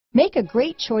Make a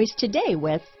great choice today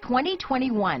with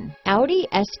 2021 Audi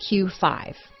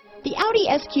SQ5. The Audi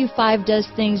SQ5 does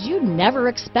things you'd never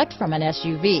expect from an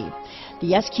SUV.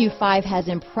 The SQ5 has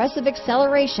impressive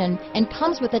acceleration and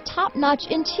comes with a top-notch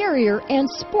interior and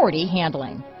sporty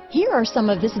handling. Here are some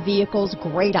of this vehicle's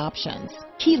great options: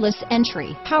 keyless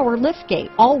entry, power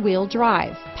liftgate, all-wheel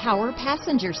drive, power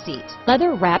passenger seat,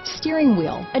 leather-wrapped steering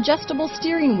wheel, adjustable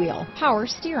steering wheel, power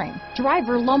steering,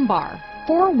 driver lumbar,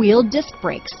 four-wheel disc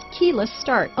brakes, keyless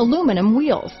start, aluminum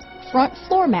wheels, front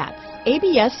floor mats,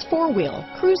 ABS four-wheel,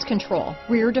 cruise control,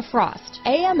 rear defrost,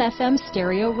 AM/FM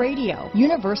stereo radio,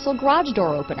 universal garage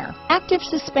door opener, active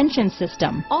suspension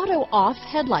system, auto-off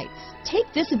headlights. Take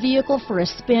this vehicle for a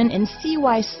spin and see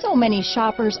why so many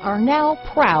shoppers are now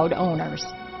proud owners.